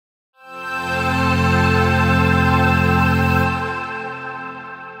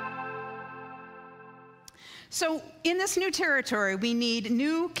So in this new territory, we need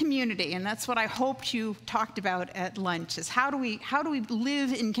new community, and that's what I hoped you talked about at lunch, is how do we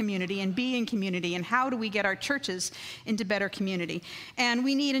live in community and be in community, and how do we get our churches into better community? And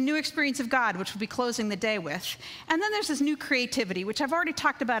we need a new experience of God, which we'll be closing the day with. And then there's this new creativity, which I've already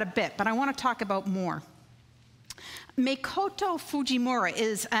talked about a bit, but I want to talk about more. Makoto Fujimura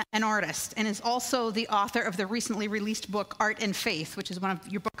is an artist and is also the author of the recently released book, Art and Faith, which is one of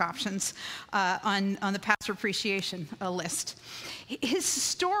your book options on the Pastor Appreciation list. His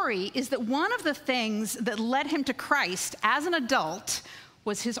story is that one of the things that led him to Christ as an adult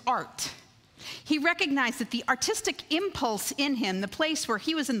was his art. He recognized that the artistic impulse in him, the place where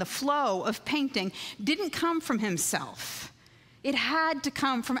he was in the flow of painting, didn't come from himself. It had to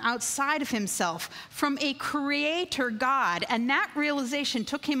come from outside of himself, from a creator God, and that realization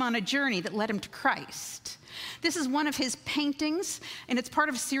took him on a journey that led him to Christ. This is one of his paintings, and it's part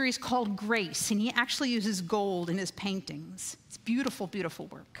of a series called Grace, and he actually uses gold in his paintings. It's beautiful, beautiful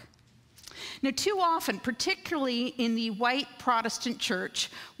work. Now, too often, particularly in the white Protestant church,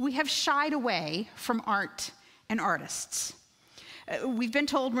 we have shied away from art and artists. We've been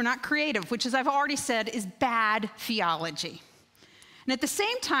told we're not creative, which, as I've already said, is bad theology. And at the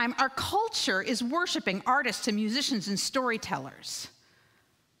same time, our culture is worshiping artists and musicians and storytellers.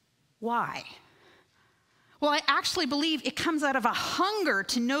 Why? Well, I actually believe it comes out of a hunger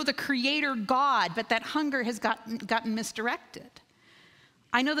to know the creator God, but that hunger has gotten misdirected.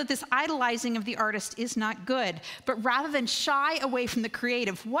 I know that this idolizing of the artist is not good, but rather than shy away from the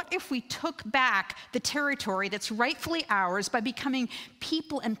creative, what if we took back the territory that's rightfully ours by becoming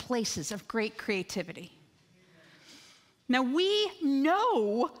people and places of great creativity? Now, we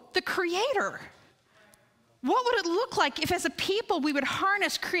know the creator. What would it look like if, as a people, we would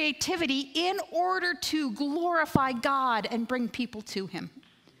harness creativity in order to glorify God and bring people to him?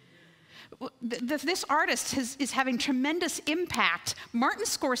 This artist is having tremendous impact. Martin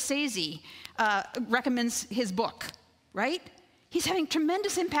Scorsese recommends his book, right? He's having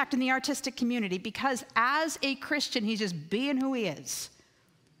tremendous impact in the artistic community because as a Christian, he's just being who he is.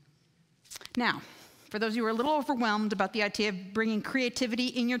 Now, for those of you who are a little overwhelmed about the idea of bringing creativity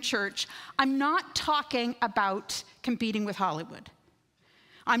in your church, I'm not talking about competing with Hollywood.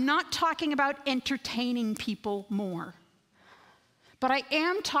 I'm not talking about entertaining people more. But I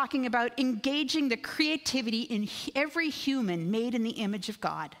am talking about engaging the creativity in every human made in the image of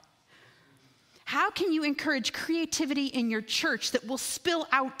God. How can you encourage creativity in your church that will spill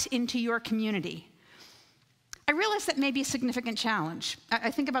out into your community? I realize that may be a significant challenge.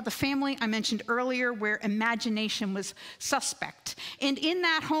 I think about the family I mentioned earlier where imagination was suspect. And in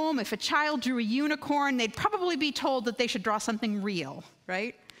that home, if a child drew a unicorn, they'd probably be told that they should draw something real,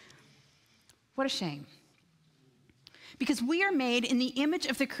 right? What a shame. Because we are made in the image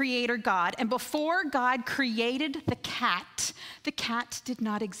of the Creator God, and before God created the cat did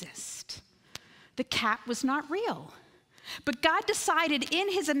not exist. The cat was not real. But God decided in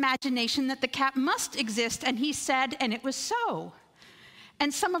his imagination that the cat must exist, and he said, and it was so.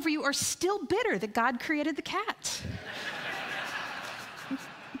 And some of you are still bitter that God created the cat.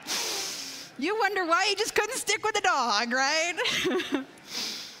 You wonder why you just couldn't stick with the dog, right?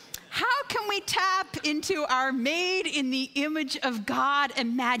 How can we tap into our made in the image of God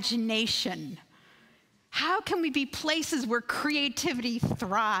imagination? How can we be places where creativity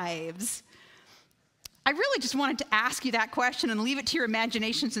thrives? I really just wanted to ask you that question and leave it to your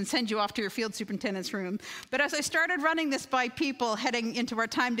imaginations and send you off to your field superintendent's room. But as I started running this by people heading into our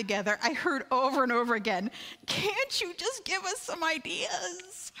time together, I heard over and over again, can't you just give us some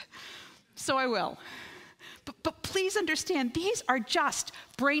ideas? So I will. But please understand, these are just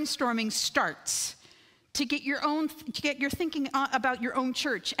brainstorming starts to get your thinking about your own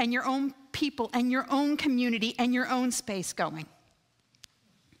church and your own people and your own community and your own space going.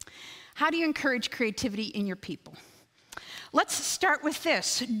 How do you encourage creativity in your people? Let's start with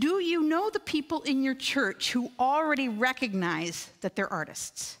this. Do you know the people in your church who already recognize that they're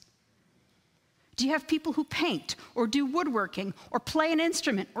artists? Do you have people who paint or do woodworking or play an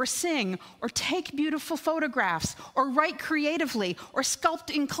instrument or sing or take beautiful photographs or write creatively or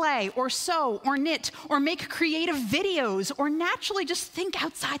sculpt in clay or sew or knit or make creative videos or naturally just think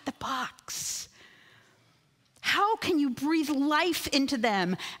outside the box? How can you breathe life into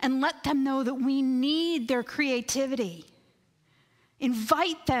them and let them know that we need their creativity?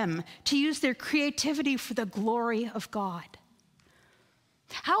 Invite them to use their creativity for the glory of God.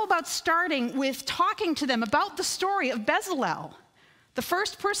 How about starting with talking to them about the story of Bezalel, the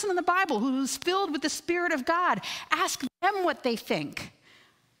first person in the Bible who's filled with the Spirit of God? Ask them what they think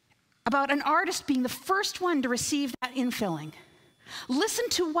about an artist being the first one to receive that infilling. Listen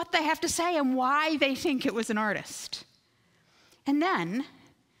to what they have to say and why they think it was an artist. And then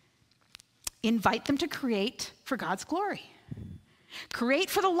invite them to create for God's glory. Create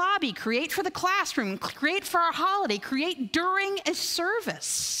for the lobby, create for the classroom, create for our holiday, create during a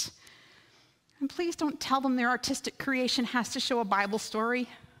service. And please don't tell them their artistic creation has to show a Bible story.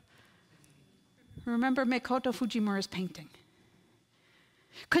 Remember Makoto Fujimura's painting.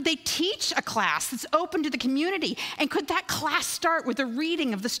 Could they teach a class that's open to the community? And could that class start with a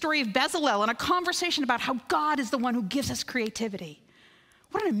reading of the story of Bezalel and a conversation about how God is the one who gives us creativity?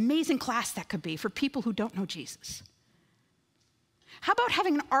 What an amazing class that could be for people who don't know Jesus. How about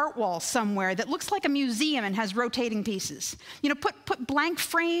having an art wall somewhere that looks like a museum and has rotating pieces? You know, put blank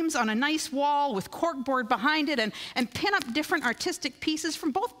frames on a nice wall with corkboard behind it and pin up different artistic pieces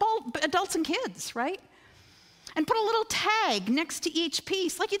from both adults and kids, right? And put a little tag next to each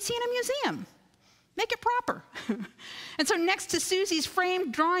piece like you'd see in a museum. Make it proper. And so next to Susie's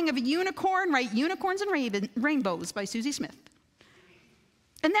framed drawing of a unicorn, write Unicorns and Rainbows by Susie Smith.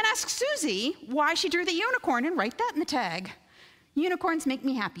 And then ask Susie why she drew the unicorn and write that in the tag. Unicorns make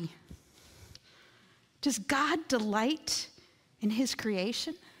me happy. Does God delight in his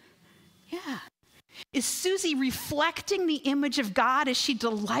creation? Yeah. Is Susie reflecting the image of God as she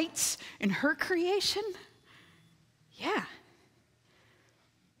delights in her creation? Yeah.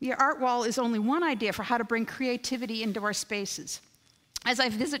 The art wall is only one idea for how to bring creativity into our spaces. As I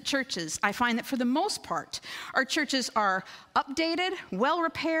visit churches, I find that for the most part, our churches are updated,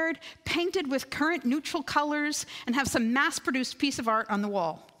 well-repaired, painted with current neutral colors, and have some mass-produced piece of art on the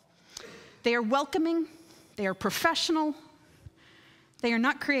wall. They are welcoming, they are professional, they are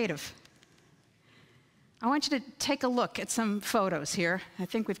not creative. I want you to take a look at some photos here. I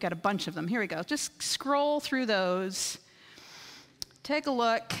think we've got a bunch of them. Here we go. Just scroll through those. Take a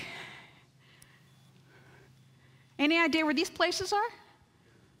look. Any idea where these places are?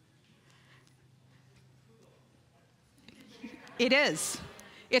 It is.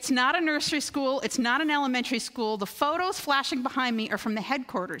 It's not a nursery school. It's not an elementary school. The photos flashing behind me are from the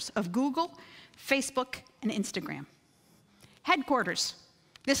headquarters of Google, Facebook, and Instagram. Headquarters.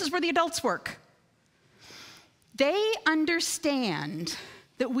 This is where the adults work. They understand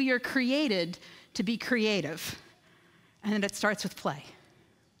that we are created to be creative, and that it starts with play.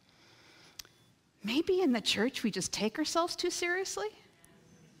 Maybe in the church we just take ourselves too seriously?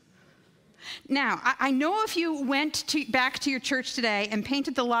 Now, I know if you went back to your church today and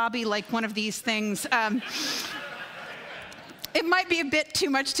painted the lobby like one of these things, it might be a bit too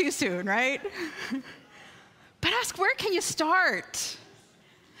much too soon, right? But ask, where can you start?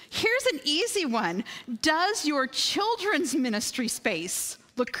 Here's an easy one. Does your children's ministry space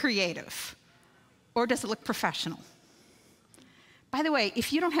look creative? Or does it look professional? By the way,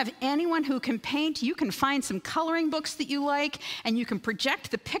 if you don't have anyone who can paint, you can find some coloring books that you like, and you can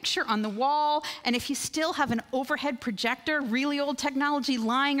project the picture on the wall. And if you still have an overhead projector, really old technology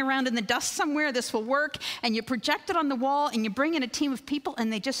lying around in the dust somewhere, this will work. And you project it on the wall, and you bring in a team of people,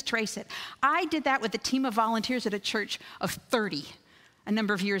 and they just trace it. I did that with a team of volunteers at a church of 30 a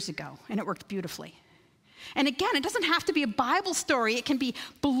number of years ago, and it worked beautifully. And again, it doesn't have to be a Bible story. It can be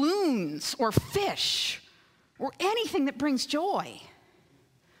balloons or fish or anything that brings joy.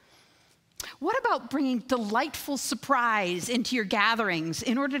 What about bringing delightful surprise into your gatherings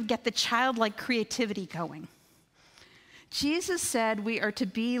in order to get the childlike creativity going? Jesus said we are to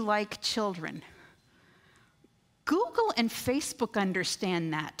be like children. Google and Facebook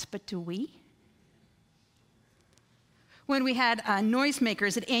understand that, but do we? When we had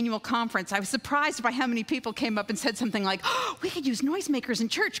noisemakers at annual conference, I was surprised by how many people came up and said something like, "Oh, we could use noisemakers in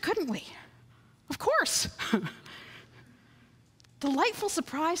church, couldn't we?" Of course. Delightful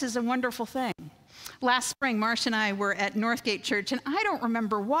surprise is a wonderful thing. Last spring, Marsh and I were at Northgate Church, and I don't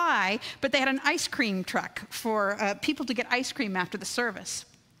remember why, but they had an ice cream truck for people to get ice cream after the service.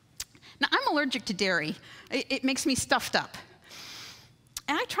 Now, I'm allergic to dairy. It makes me stuffed up.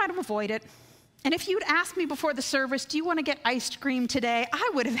 And I try to avoid it. And if you'd asked me before the service, do you want to get ice cream today?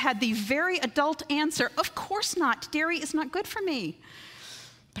 I would have had the very adult answer, of course not. Dairy is not good for me.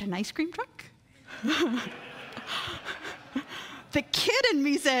 But an ice cream truck? The kid in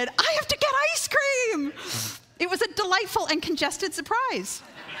me said, I have to get ice cream. It was a delightful and congested surprise.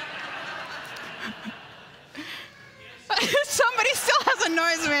 Somebody still has a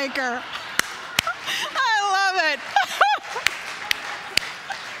noisemaker. I love it.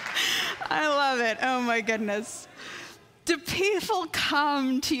 I love it. Oh my goodness. Do people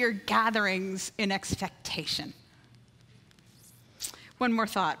come to your gatherings in expectation? One more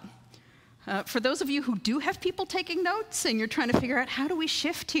thought. For those of you who do have people taking notes and you're trying to figure out how do we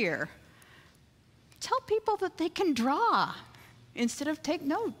shift here, tell people that they can draw. instead of take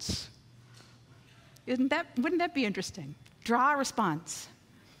notes. Wouldn't that be interesting? Draw a response.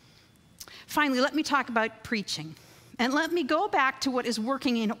 Finally, let me talk about preaching. And let me go back to what is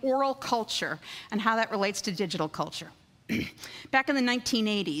working in oral culture and how that relates to digital culture. Back in the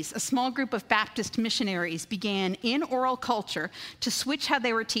 1980s, a small group of Baptist missionaries began in oral culture to switch how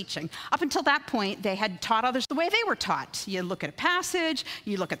they were teaching. Up until that point, they had taught others the way they were taught. You look at a passage,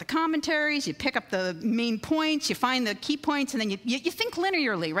 you look at the commentaries, you pick up the main points, you find the key points, and then you think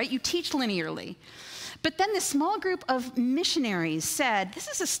linearly, right? You teach linearly. But then this small group of missionaries said, this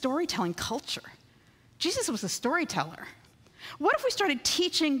is a storytelling culture. Jesus was a storyteller. What if we started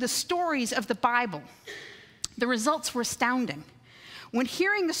teaching the stories of the Bible? The results were astounding. When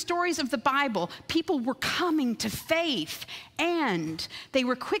hearing the stories of the Bible, people were coming to faith, and they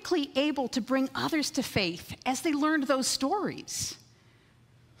were quickly able to bring others to faith as they learned those stories.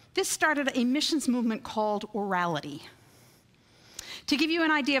 This started a missions movement called orality. To give you an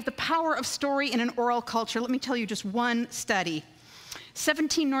idea of the power of story in an oral culture, let me tell you just one study.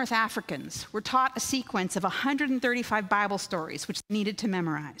 17 North Africans were taught a sequence of 135 Bible stories, which they needed to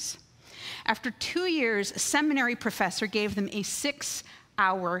memorize. After 2 years, a seminary professor gave them a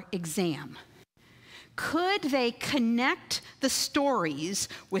 6-hour exam. Could they connect the stories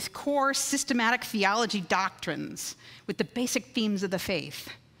with core systematic theology doctrines, with the basic themes of the faith?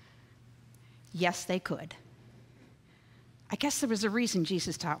 Yes, they could. I guess there was a reason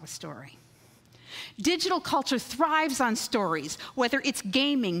Jesus taught with story. Digital culture thrives on stories, whether it's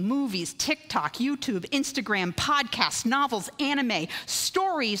gaming, movies, TikTok, YouTube, Instagram, podcasts, novels, anime.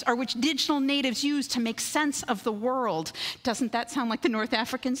 Stories are which digital natives use to make sense of the world. Doesn't that sound like the North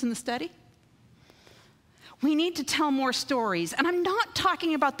Africans in the study? We need to tell more stories, and I'm not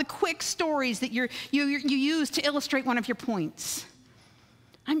talking about the quick stories that you use to illustrate one of your points.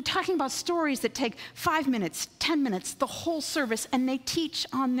 I'm talking about stories that take 5 minutes, 10 minutes, the whole service, and they teach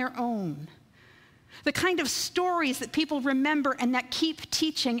on their own. The kind of stories that people remember and that keep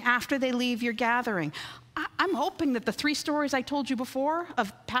teaching after they leave your gathering. I'm hoping that the 3 stories I told you before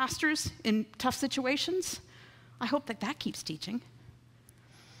of pastors in tough situations, I hope that that keeps teaching.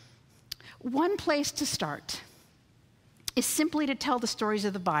 One place to start is simply to tell the stories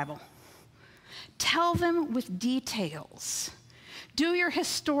of the Bible. Tell them with details. Do your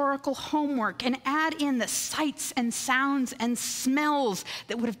historical homework and add in the sights and sounds and smells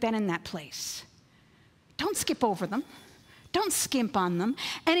that would have been in that place. Don't skip over them. Don't skimp on them.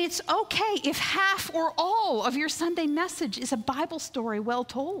 And it's okay if half or all of your Sunday message is a Bible story well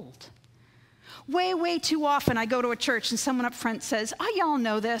told. Way, way too often I go to a church and someone up front says, oh, y'all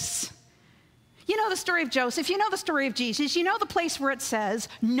know this. You know the story of Joseph. You know the story of Jesus. You know the place where it says,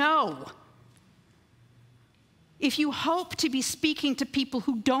 no. If you hope to be speaking to people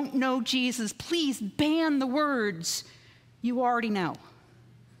who don't know Jesus, please ban the words you already know.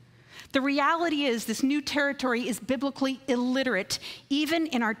 The reality is this new territory is biblically illiterate, even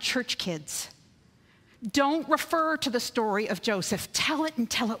in our church kids. Don't refer to the story of Joseph. Tell it and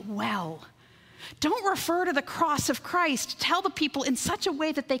tell it well. Don't refer to the cross of Christ. Tell the people in such a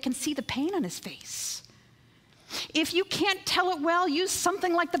way that they can see the pain on his face. If you can't tell it well, use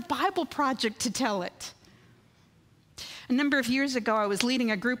something like the Bible Project to tell it. A number of years ago, I was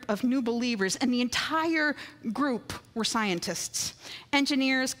leading a group of new believers, and the entire group were scientists,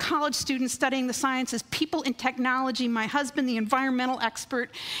 engineers, college students studying the sciences, people in technology, my husband, the environmental expert.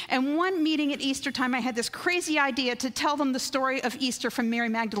 And one meeting at Easter time, I had this crazy idea to tell them the story of Easter from Mary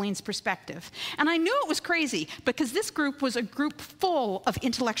Magdalene's perspective. And I knew it was crazy because this group was a group full of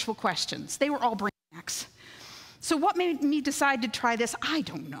intellectual questions. They were all brainiacs. So what made me decide to try this? I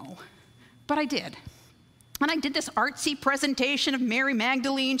don't know, but I did. And I did this artsy presentation of Mary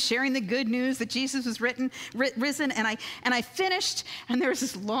Magdalene sharing the good news that Jesus was risen, and I finished, and there was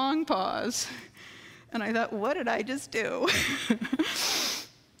this long pause. And I thought, what did I just do?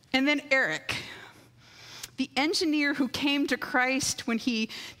 And then Eric, the engineer who came to Christ when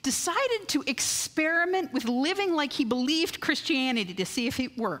he decided to experiment with living like he believed Christianity to see if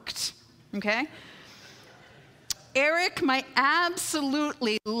it worked, okay? Eric, my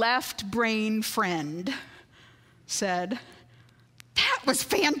absolutely left brain friend, said, that was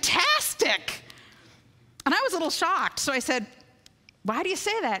fantastic. And I was a little shocked. So I said, why do you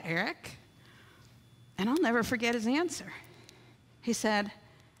say that, Eric? And I'll never forget his answer. He said,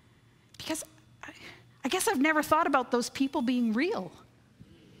 because I guess I've never thought about those people being real.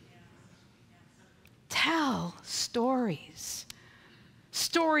 Tell stories.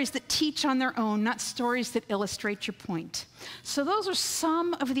 Stories that teach on their own, not stories that illustrate your point. So those are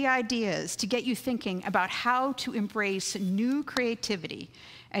some of the ideas to get you thinking about how to embrace new creativity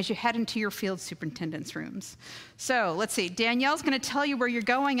as you head into your field superintendent's rooms. So let's see, Danielle's going to tell you where you're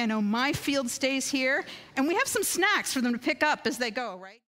going. I know my field stays here, and we have some snacks for them to pick up as they go, right?